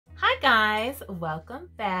guys, welcome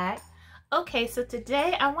back. Okay, so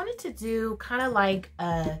today I wanted to do kind of like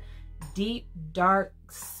a deep, dark,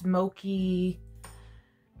 smoky,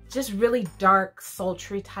 just really dark,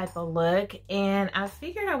 sultry type of look. And I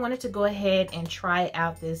figured I wanted to go ahead and try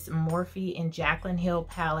out this Morphe and Jaclyn Hill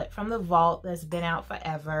palette from the vault that's been out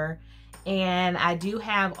forever. And I do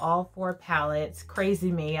have all 4 palettes.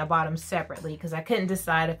 Crazy me, I bought them separately because I couldn't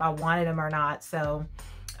decide if I wanted them or not. So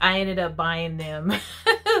I ended up buying them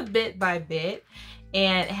bit by bit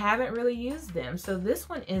and haven't really used them. So this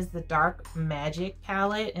one is the Dark Magic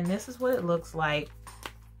palette, and this is what it looks like.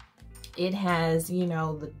 It has, you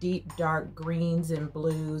know, the deep dark greens and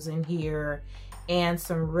blues in here and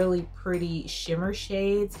some really pretty shimmer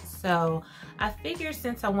shades. So I figured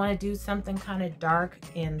since I want to do something kind of dark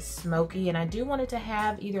and smoky, and I do want it to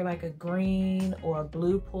have either like a green or a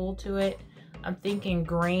blue pull to it, I'm thinking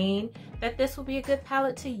green, that this will be a good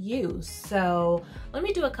palette to use. So let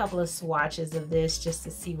me do a couple of swatches of this just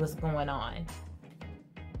to see what's going on.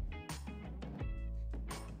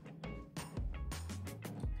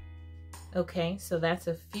 Okay, so that's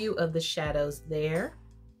a few of the shadows there.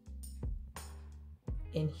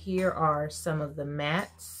 And here are some of the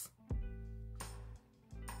mattes.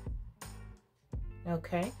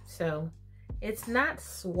 Okay, so it's not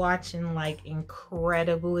swatching like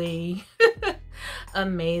incredibly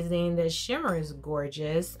amazing. The shimmer is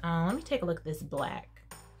gorgeous. Let me take a look at this black,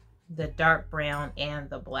 the dark brown and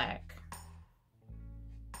the black.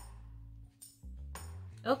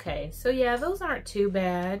 Okay, so yeah, those aren't too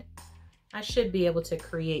bad. I should be able to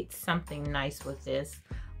create something nice with this.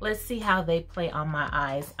 Let's see how they play on my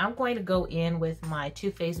eyes. I'm going to go in with my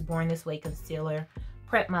Too Faced Born This Way concealer,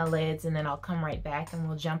 prep my lids, and then I'll come right back and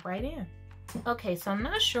we'll jump right in. Okay, so I'm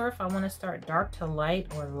not sure if I want to start dark to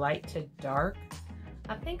light or light to dark.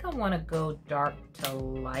 I think I want to go dark to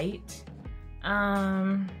light. Do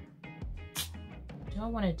I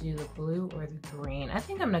want to do the blue or the green? I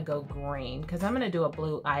think I'm going to go green because I'm going to do a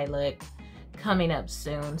blue eye look coming up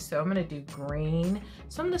soon. So I'm going to do green.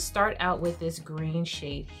 So I'm going to start out with this green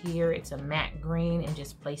shade here. It's a matte green, and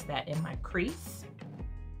just place that in my crease.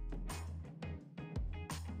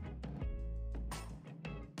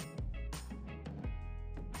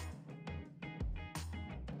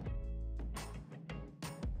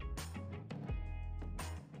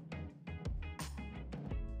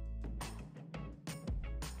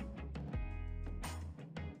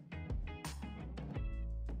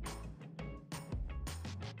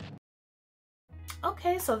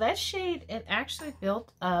 Okay, so that shade, it actually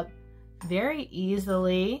built up very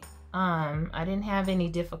easily. I didn't have any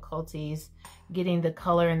difficulties getting the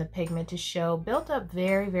color and the pigment to show. Built up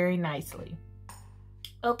very, very nicely.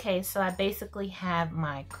 Okay, so I basically have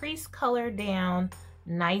my crease color down,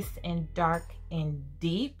 nice and dark and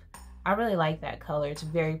deep. I really like that color. It's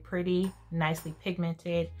very pretty, nicely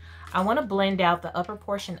pigmented. I want to blend out the upper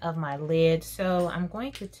portion of my lid, so I'm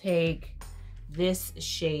going to take this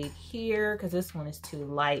shade here because this one is too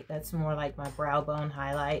light. That's more like my brow bone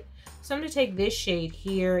highlight. So I'm going to take this shade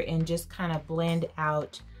here and just kind of blend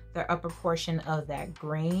out the upper portion of that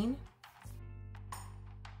green.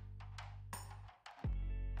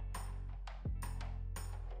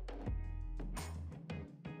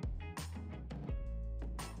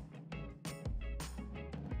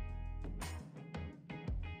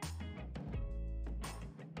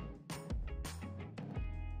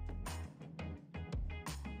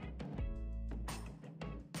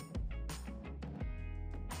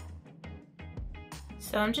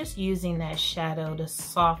 So I'm just using that shadow to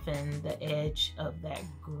soften the edge of that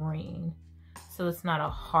green, so it's not a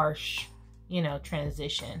harsh, you know,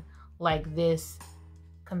 transition like this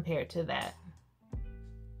compared to that.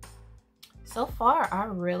 So far, I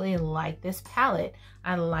really like this palette.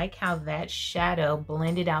 I like how that shadow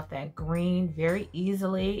blended out that green very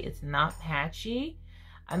easily. It's not patchy.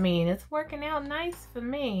 I mean, it's working out nice for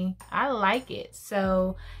me. I like it.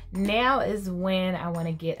 So now is when I want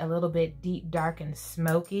to get a little bit deep, dark, and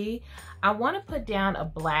smoky. I want to put down a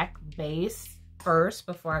black base first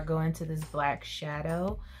before I go into this black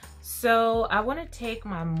shadow. So I want to take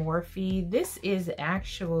my Morphe. This is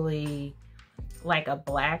actually like a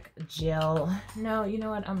black gel. No, you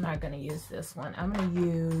know what? I'm not going to use this one. I'm going to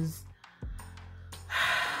use,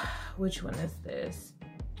 which one is this?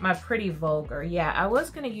 My Pretty Vulgar. Yeah, I was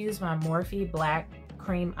going to use my Morphe black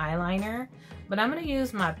cream eyeliner, but I'm going to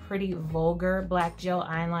use my Pretty Vulgar black gel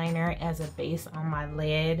eyeliner as a base on my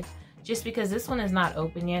lid, just because this one is not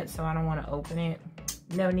open yet, so I don't want to open it.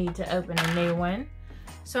 No need to open a new one.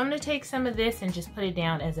 So I'm going to take some of this and just put it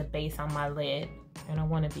down as a base on my lid. And I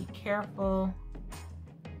want to be careful.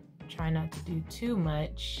 Try not to do too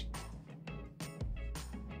much.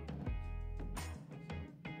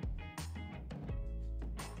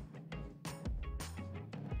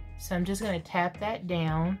 So I'm just going to tap that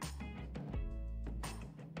down.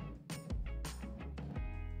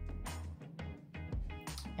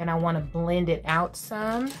 And I want to blend it out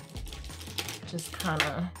some. Just kind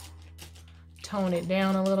of tone it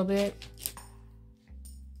down a little bit.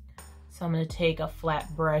 So I'm going to take a flat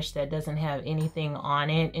brush that doesn't have anything on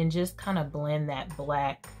it and just kind of blend that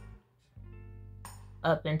black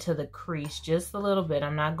up into the crease just a little bit.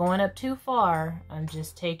 I'm not going up too far. I'm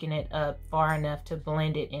just taking it up far enough to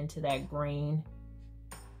blend it into that green.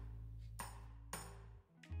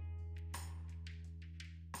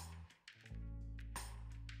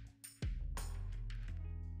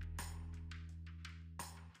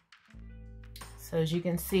 So as you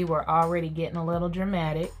can see, we're already getting a little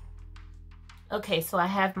dramatic. Okay, so I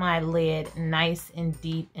have my lid nice and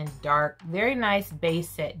deep and dark. Very nice base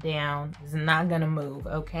set down. It's not gonna move,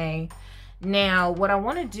 okay? Now, what I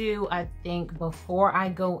wanna do, I think, before I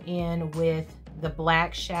go in with the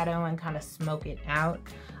black shadow and kind of smoke it out,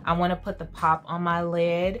 I wanna put the pop on my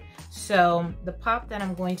lid. So the pop that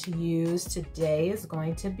I'm going to use today is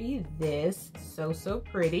going to be this. So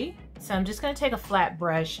pretty. So I'm just gonna take a flat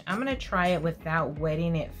brush. I'm gonna try it without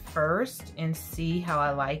wetting it first and see how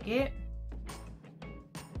I like it.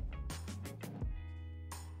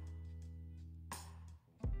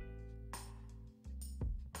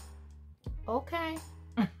 Okay.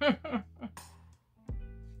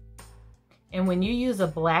 And when you use a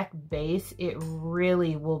black base, it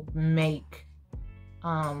really will make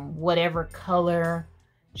whatever color,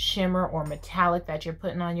 shimmer, or metallic that you're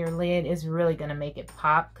putting on your lid is really going to make it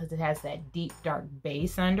pop because it has that deep, dark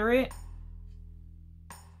base under it.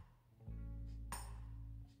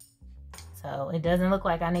 So it doesn't look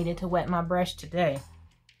like I needed to wet my brush today.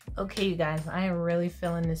 Okay, you guys, I am really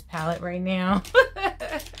feeling this palette right now.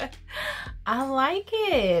 I like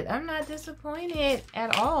it. I'm not disappointed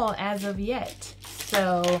at all as of yet.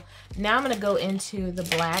 So now I'm going to go into the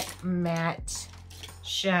black matte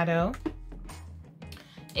shadow.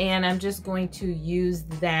 And I'm just going to use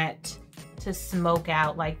that to smoke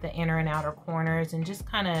out like the inner and outer corners and just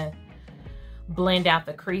kind of blend out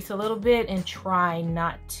the crease a little bit and try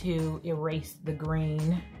not to erase the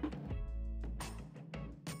green.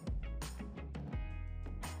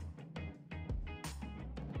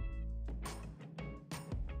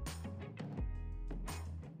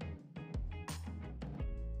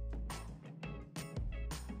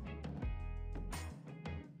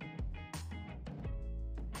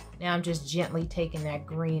 Now I'm just gently taking that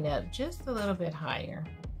green up just a little bit higher.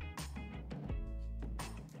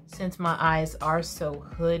 Since my eyes are so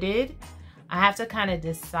hooded, I have to kind of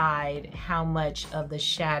decide how much of the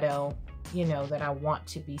shadow, you know, that I want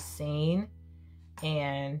to be seen.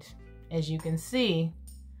 And as you can see,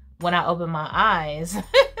 when I open my eyes,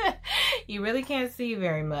 you really can't see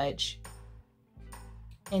very much.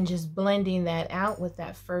 And just blending that out with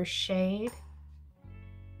that first shade.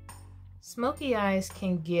 Smoky eyes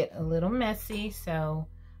can get a little messy, so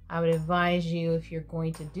I would advise you, if you're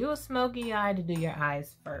going to do a smoky eye, to do your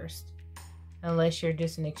eyes first. Unless you're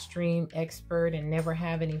just an extreme expert and never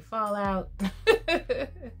have any fallout,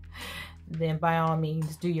 then by all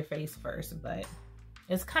means do your face first. But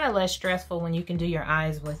it's kind of less stressful when you can do your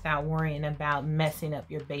eyes without worrying about messing up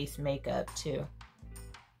your base makeup too.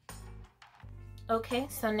 Okay,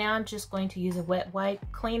 so now I'm just going to use a wet wipe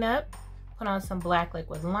cleanup. Put on some black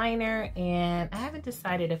liquid liner, and I haven't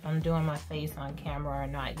decided if I'm doing my face on camera or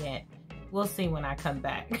not yet. We'll see when I come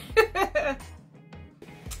back.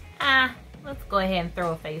 Let's go ahead and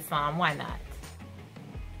throw a face on, why not?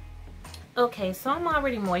 Okay, so I'm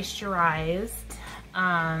already moisturized.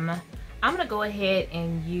 I'm gonna go ahead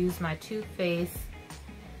and use my Too Faced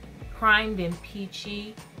Primed and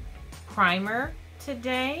Peachy primer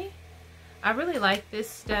today. I really like this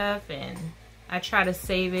stuff, and I try to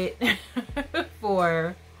save it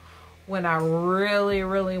for when I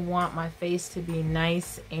really want my face to be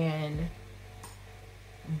nice and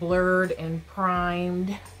blurred and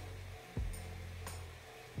primed.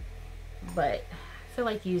 But I feel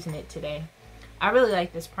like using it today. I really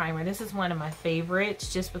like this primer. This is one of my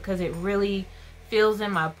favorites just because it really fills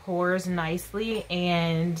in my pores nicely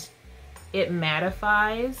and it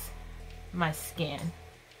mattifies my skin.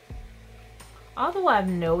 Although I've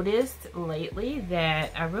noticed lately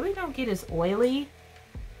that I really don't get as oily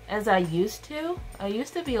as I used to. I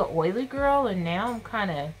used to be an oily girl, and now I'm kind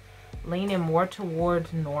of leaning more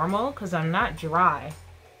towards normal because I'm not dry.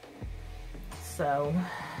 So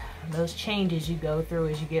those changes you go through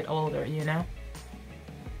as you get older, you know.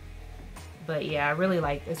 But yeah, I really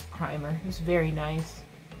like this primer. It's very nice.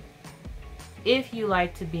 If you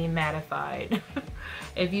like to be mattified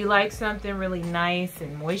if you like something really nice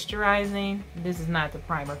and moisturizing, this is not the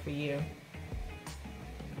primer for you.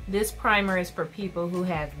 This primer is for people who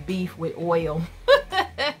have beef with oil.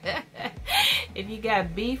 If you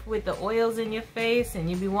got beef with the oils in your face and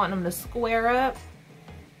you be wanting them to square up,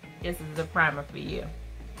 this is the primer for you.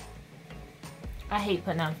 I hate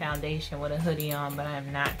putting on foundation with a hoodie on, but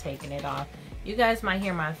I'm not taking it off. You guys might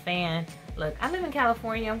hear my fan. Look, I live in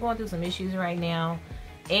California. I'm going through some issues right now,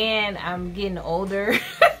 and I'm getting older.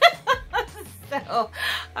 So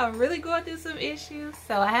I'm really going through some issues.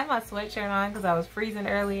 So I have my sweatshirt on because I was freezing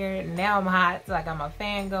earlier. Now I'm hot, so I got my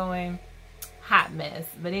fan going. Hot mess.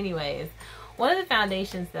 But anyways, one of the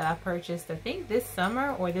foundations that I purchased, I think this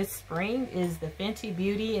summer or this spring, is the Fenty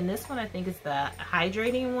Beauty. And this one I think is the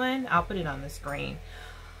hydrating one. I'll put it on the screen.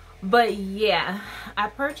 But yeah, I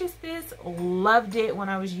purchased this, loved it when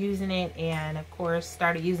I was using it, and of course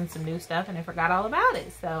started using some new stuff and I forgot all about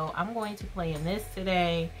it. So I'm going to play in this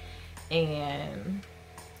today and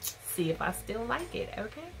see if I still like it,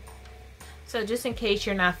 okay? So just in case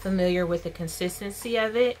you're not familiar with the consistency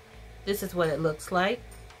of it, this is what it looks like.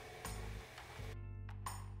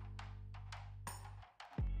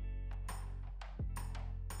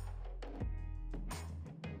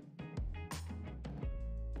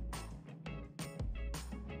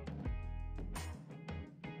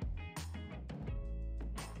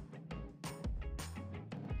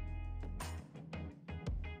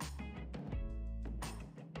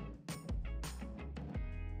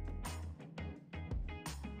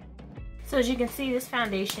 So as you can see, this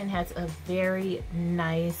foundation has a very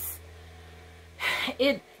nice,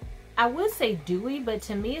 I would say dewy, but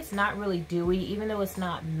to me it's not really dewy, even though it's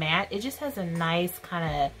not matte. It just has a nice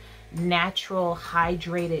kind of natural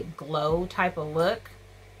hydrated glow type of look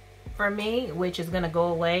for me, which is gonna go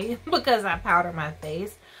away because I powder my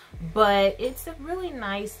face. But it's a really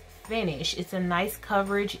nice finish. It's a nice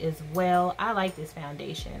coverage as well. I like this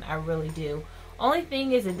foundation, I really do. Only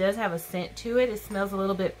thing is it does have a scent to it. It smells a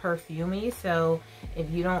little bit perfumey, so if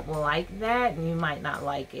you don't like that, you might not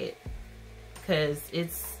like it, because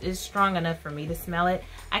it's strong enough for me to smell it.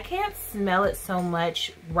 I can't smell it so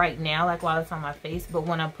much right now, like while it's on my face, but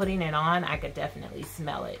when I'm putting it on, I could definitely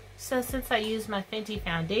smell it. So since I used my Fenty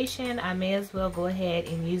foundation, I may as well go ahead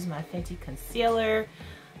and use my Fenty concealer.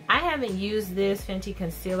 I haven't used this Fenty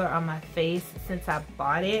concealer on my face since I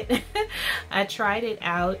bought it. I tried it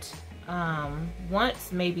out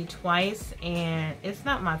once, maybe twice, and it's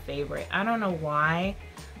not my favorite. I don't know why,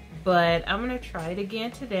 but I'm gonna try it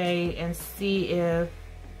again today and see if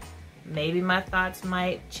maybe my thoughts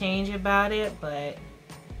might change about it. But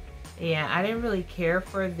yeah, I didn't really care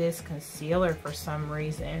for this concealer for some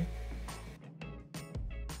reason.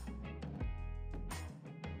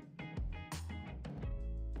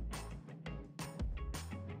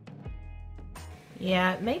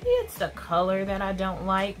 Yeah, maybe it's the color that I don't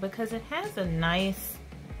like, because it has a nice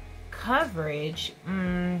coverage,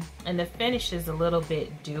 and the finish is a little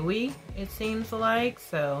bit dewy, it seems like.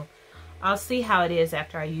 So I'll see how it is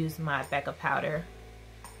after I use my Becca powder.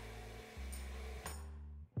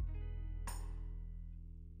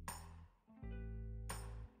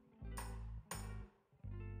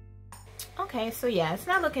 Okay, so yeah, it's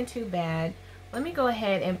not looking too bad. Let me go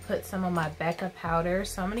ahead and put some of my Becca powder.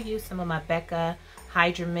 So I'm going to use some of my Becca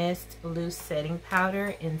Hydra Mist Loose Setting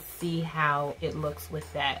Powder and see how it looks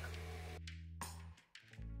with that.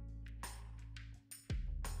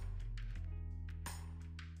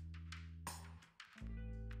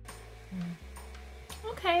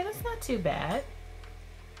 Okay, that's not too bad.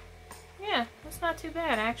 Yeah, that's not too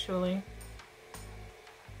bad actually.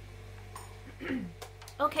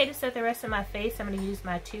 Okay, to set the rest of my face, I'm going to use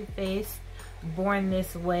my Too Faced Born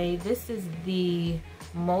This Way. This is the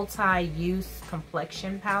multi-use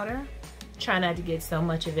complexion powder. Try not to get so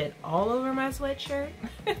much of it all over my sweatshirt.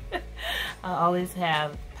 I always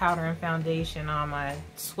have powder and foundation on my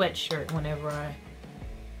sweatshirt whenever I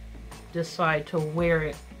decide to wear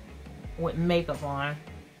it with makeup on.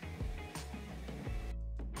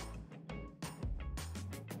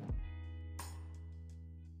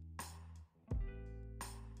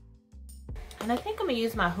 And I think I'm going to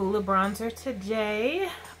use my Hoola bronzer today,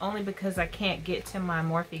 only because I can't get to my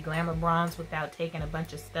Morphe Glamour Bronze without taking a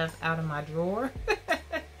bunch of stuff out of my drawer.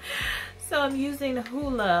 So I'm using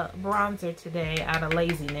Hoola bronzer today out of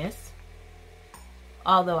laziness.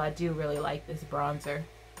 Although I do really like this bronzer.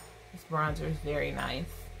 This bronzer is very nice.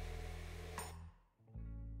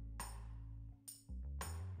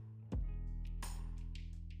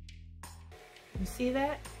 You see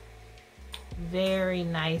that? Very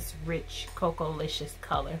nice, rich, cocoa-licious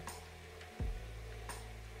color.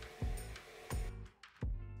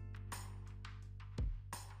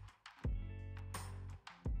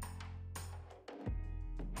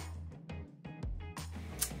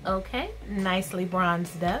 Okay, nicely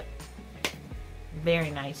bronzed up. Very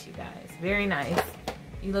nice, you guys, very nice.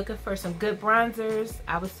 You looking for some good bronzers,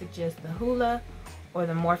 I would suggest the Hoola or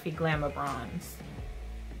the Morphe Glamour Bronze.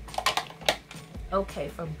 Okay,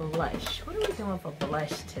 for blush, what are we doing for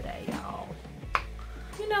blush today, y'all?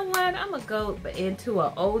 You know what, I'm gonna go into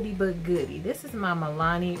an oldie but goodie. This is my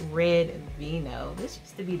Milani Red Vino. This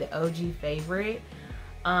used to be the OG favorite.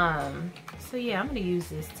 So yeah, I'm gonna use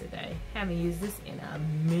this today. Haven't used this in a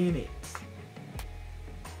minute.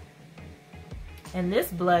 And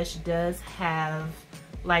this blush does have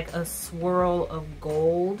like a swirl of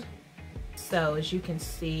gold. So as you can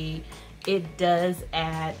see, it does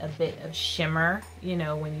add a bit of shimmer, you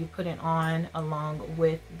know, when you put it on along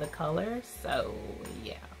with the color. So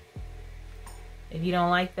yeah, if you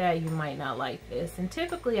don't like that, you might not like this. And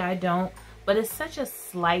typically I don't, but it's such a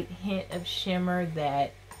slight hint of shimmer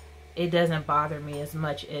that it doesn't bother me as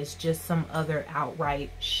much as just some other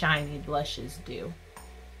outright shiny blushes do.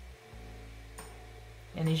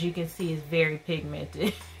 And as you can see, it's very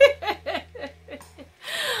pigmented.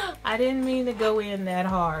 I didn't mean to go in that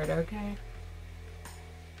hard, okay?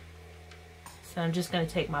 So I'm just going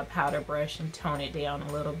to take my powder brush and tone it down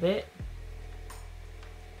a little bit.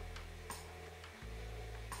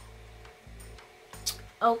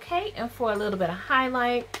 Okay, and for a little bit of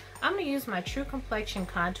highlight, I'm going to use my True Complexion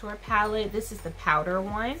Contour Palette. This is the powder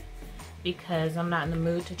one because I'm not in the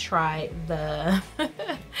mood to try the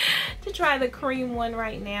the cream one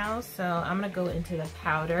right now. So I'm going to go into the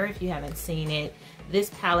powder. If you haven't seen it,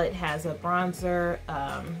 this palette has a bronzer,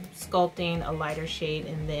 sculpting, a lighter shade,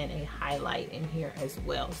 and then a highlight in here as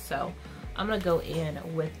well. So I'm going to go in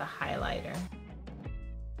with the highlighter.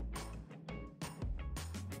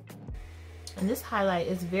 And this highlight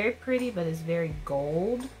is very pretty, but it's very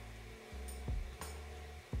gold.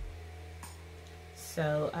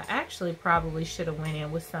 So I actually probably should have went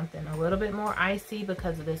in with something a little bit more icy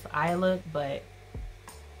because of this eye look, but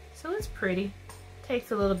so it's pretty.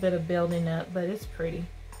 Takes a little bit of building up, but it's pretty.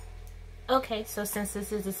 Okay, so since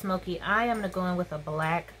this is a smoky eye, I'm going to go in with a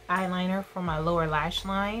black eyeliner for my lower lash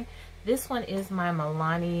line. This one is my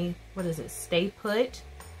Milani, what is it, Stay Put.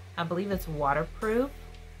 I believe it's waterproof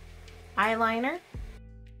eyeliner.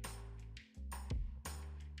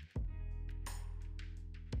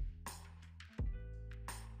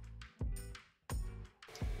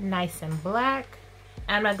 Nice and black.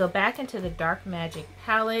 I'm going to go back into the Dark Magic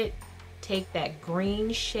palette, take that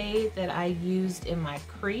green shade that I used in my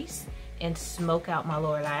crease and smoke out my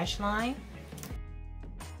lower lash line.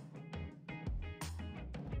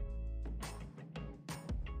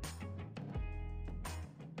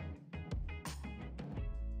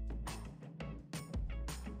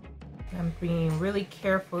 I'm being really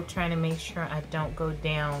careful, trying to make sure I don't go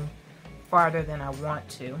down farther than I want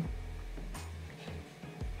to.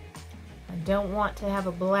 I don't want to have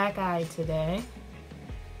a black eye today.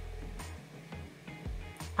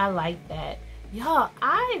 I like that. Y'all,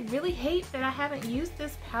 I really hate that I haven't used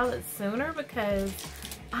this palette sooner because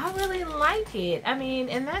I really like it. I mean,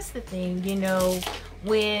 and that's the thing, you know,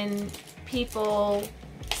 when people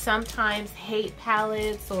sometimes hate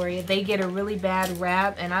palettes or they get a really bad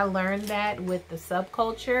rap, and I learned that with the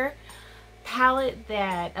subculture.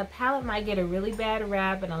 A palette might get a really bad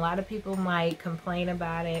rap and a lot of people might complain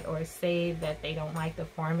about it or say that they don't like the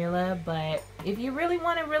formula, but if you really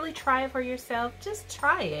want to really try it for yourself, just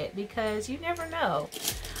try it because you never know.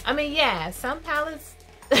 I mean, yeah, some palettes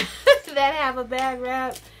that have a bad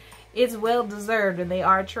rap, it's well deserved and they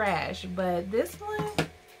are trash, but this one,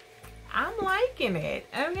 I'm liking it,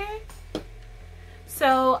 okay?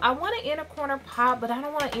 So I want an inner corner pop, but I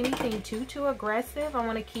don't want anything too aggressive. I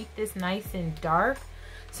want to keep this nice and dark.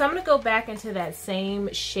 So I'm going to go back into that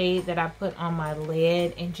same shade that I put on my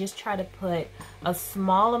lid and just try to put a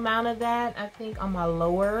small amount of that, I think, on my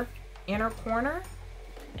lower inner corner.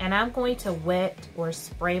 And I'm going to wet or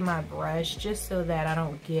spray my brush just so that I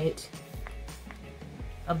don't get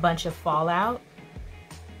a bunch of fallout.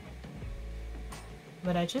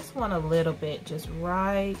 But I just want a little bit, just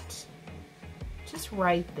right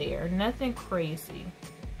there, nothing crazy,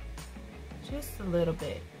 just a little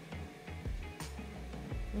bit.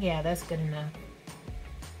 Yeah, that's good enough.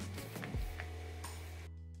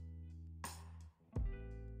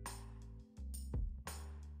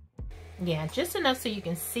 Yeah, just enough so you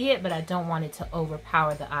can see it, but I don't want it to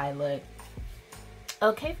overpower the eye look.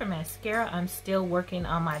 Okay, for mascara, I'm still working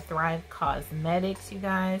on my Thrive Cosmetics, you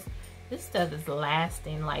guys. This stuff is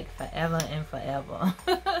lasting like forever and forever.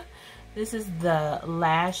 This is the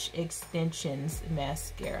Lash Extensions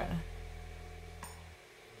mascara.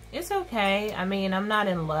 It's okay. I mean, I'm not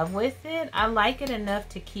in love with it. I like it enough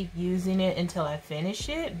to keep using it until I finish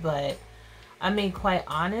it, but I mean, quite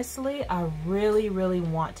honestly, I really, really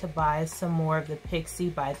want to buy some more of the Pixie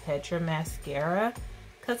by Petra mascara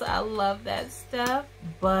because I love that stuff.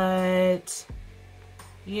 But,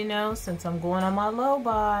 you know, since I'm going on my low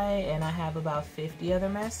buy and I have about 50 other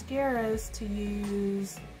mascaras to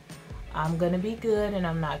use, I'm going to be good and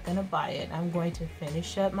I'm not going to buy it. I'm going to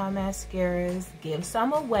finish up my mascaras, give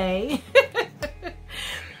some away,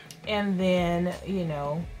 and then, you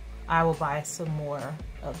know, I will buy some more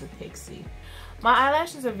of the Pixie. My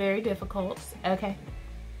eyelashes are very difficult, okay?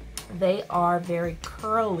 They are very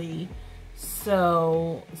curly,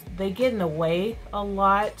 so they get in the way a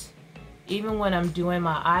lot. Even when I'm doing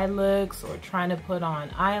my eye looks or trying to put on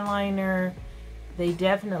eyeliner, they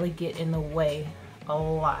definitely get in the way a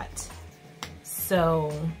lot.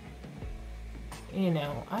 So, you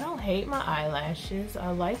know, I don't hate my eyelashes. I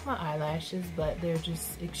like my eyelashes, but they're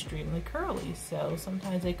just extremely curly. So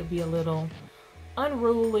sometimes they could be a little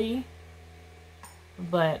unruly,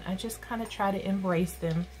 but I just kind of try to embrace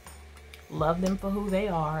them, love them for who they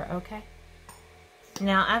are, okay?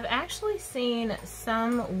 Now, I've actually seen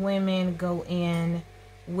some women go in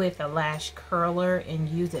with a lash curler and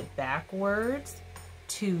use it backwards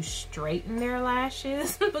to straighten their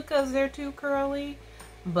lashes because they're too curly,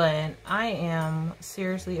 but I am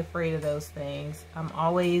seriously afraid of those things.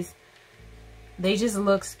 They just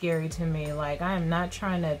look scary to me. Like, I am not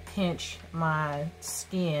trying to pinch my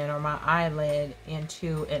skin or my eyelid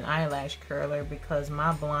into an eyelash curler because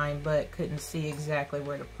my blind butt couldn't see exactly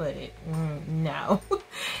where to put it. No,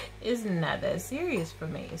 it's not that serious for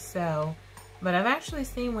me. So, but I've actually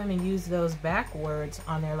seen women use those backwards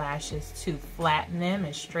on their lashes to flatten them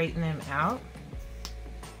and straighten them out.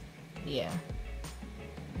 Yeah,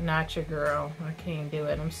 not your girl. I can't do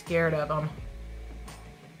it. I'm scared of them.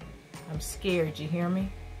 I'm scared, you hear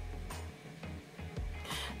me?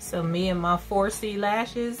 So me and my 4C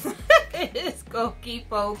lashes, it's gonna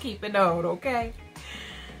keep on keeping on, okay?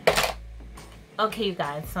 Okay, you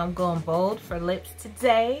guys, so I'm going bold for lips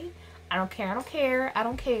today. I don't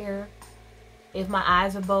care. If my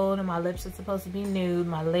eyes are bold and my lips are supposed to be nude,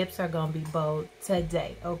 my lips are gonna be bold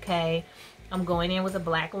today, okay? I'm going in with a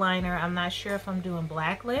black liner. I'm not sure if I'm doing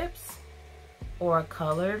black lips or a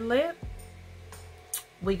colored lip.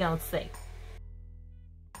 We gonna see.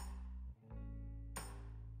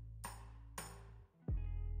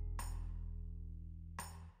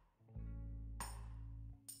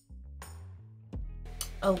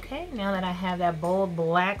 Okay, now that I have that bold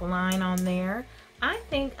black line on there, I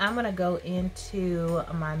think I'm gonna go into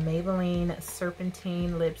my Maybelline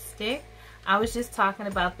Serpentine lipstick. I was just talking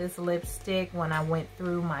about this lipstick when I went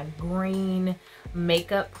through my green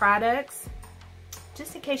makeup products.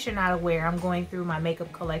 Just in case you're not aware, I'm going through my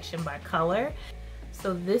makeup collection by color.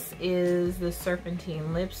 So this is the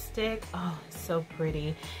Serpentine lipstick. Oh, it's so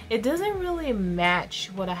pretty. It doesn't really match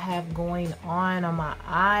what I have going on my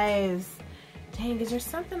eyes. Dang, is there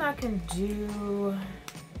something I can do?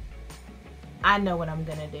 I know what I'm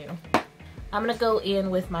gonna do. I'm gonna go in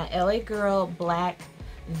with my LA Girl Black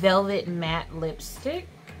Velvet Matte Lipstick.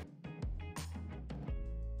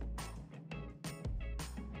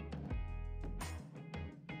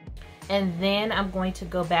 And then I'm going to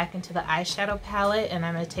go back into the eyeshadow palette and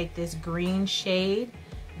I'm going to take this green shade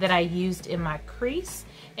that I used in my crease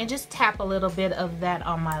and just tap a little bit of that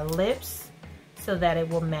on my lips so that it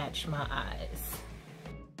will match my eyes.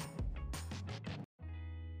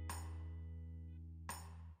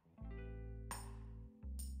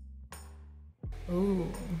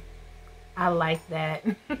 Ooh, I like that.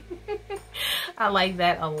 I like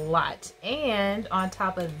that a lot. And on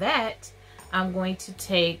top of that, I'm going to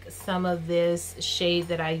take some of this shade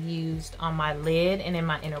that I used on my lid and in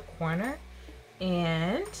my inner corner,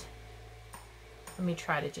 and let me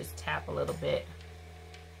try to just tap a little bit.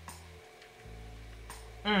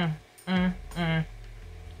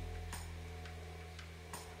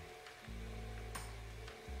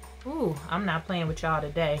 Ooh, I'm not playing with y'all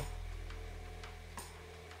today.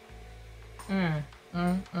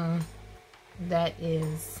 That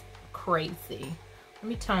is crazy. Let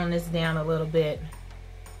me tone this down a little bit.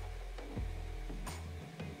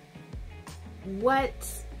 What?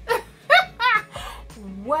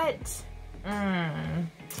 What?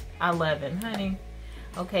 I love it, honey.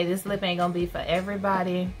 Okay, this lip ain't gonna be for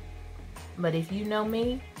everybody, but if you know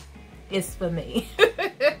me, it's for me.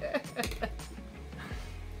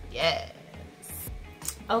 Yes.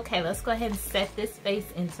 Okay, let's go ahead and set this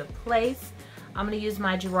face into place. I'm gonna use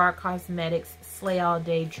my Gerard Cosmetics Slay All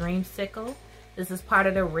Day Dreamsicle. This is part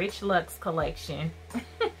of the Rich Luxe collection.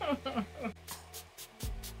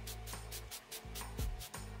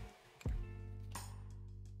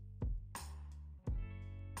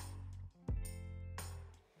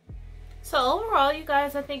 overall, you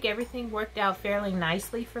guys, I think everything worked out fairly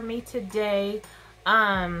nicely for me today.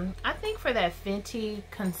 I think for that Fenty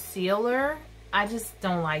concealer, I just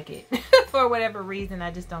don't like it. For whatever reason, I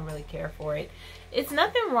just don't really care for it. It's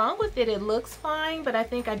nothing wrong with it. It looks fine, but I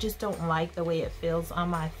think I just don't like the way it feels on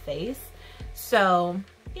my face. So,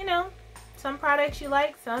 you know, some products you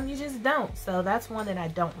like, some you just don't. So that's one that I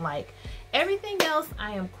don't like. Everything else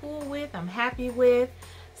I am cool with, I'm happy with.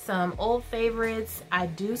 Some old favorites. I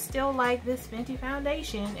do still like this Fenty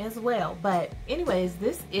foundation as well. But anyways,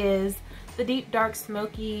 this is the deep dark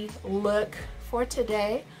smoky look for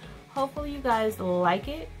today. Hopefully you guys like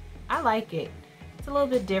it. I like it. It's a little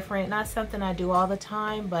bit different, not something I do all the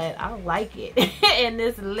time, but I like it. And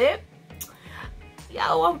this lip,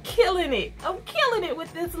 yo, I'm killing it. I'm killing it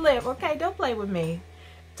with this lip, okay? Don't play with me.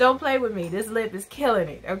 Don't play with me. This lip is killing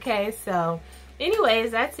it, okay? So anyways,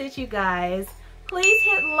 that's it, you guys. Please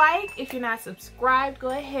hit like. If you're not subscribed, go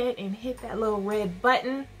ahead and hit that little red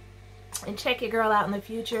button and check your girl out in the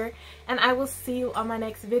future. And I will see you on my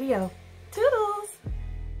next video. Toodles!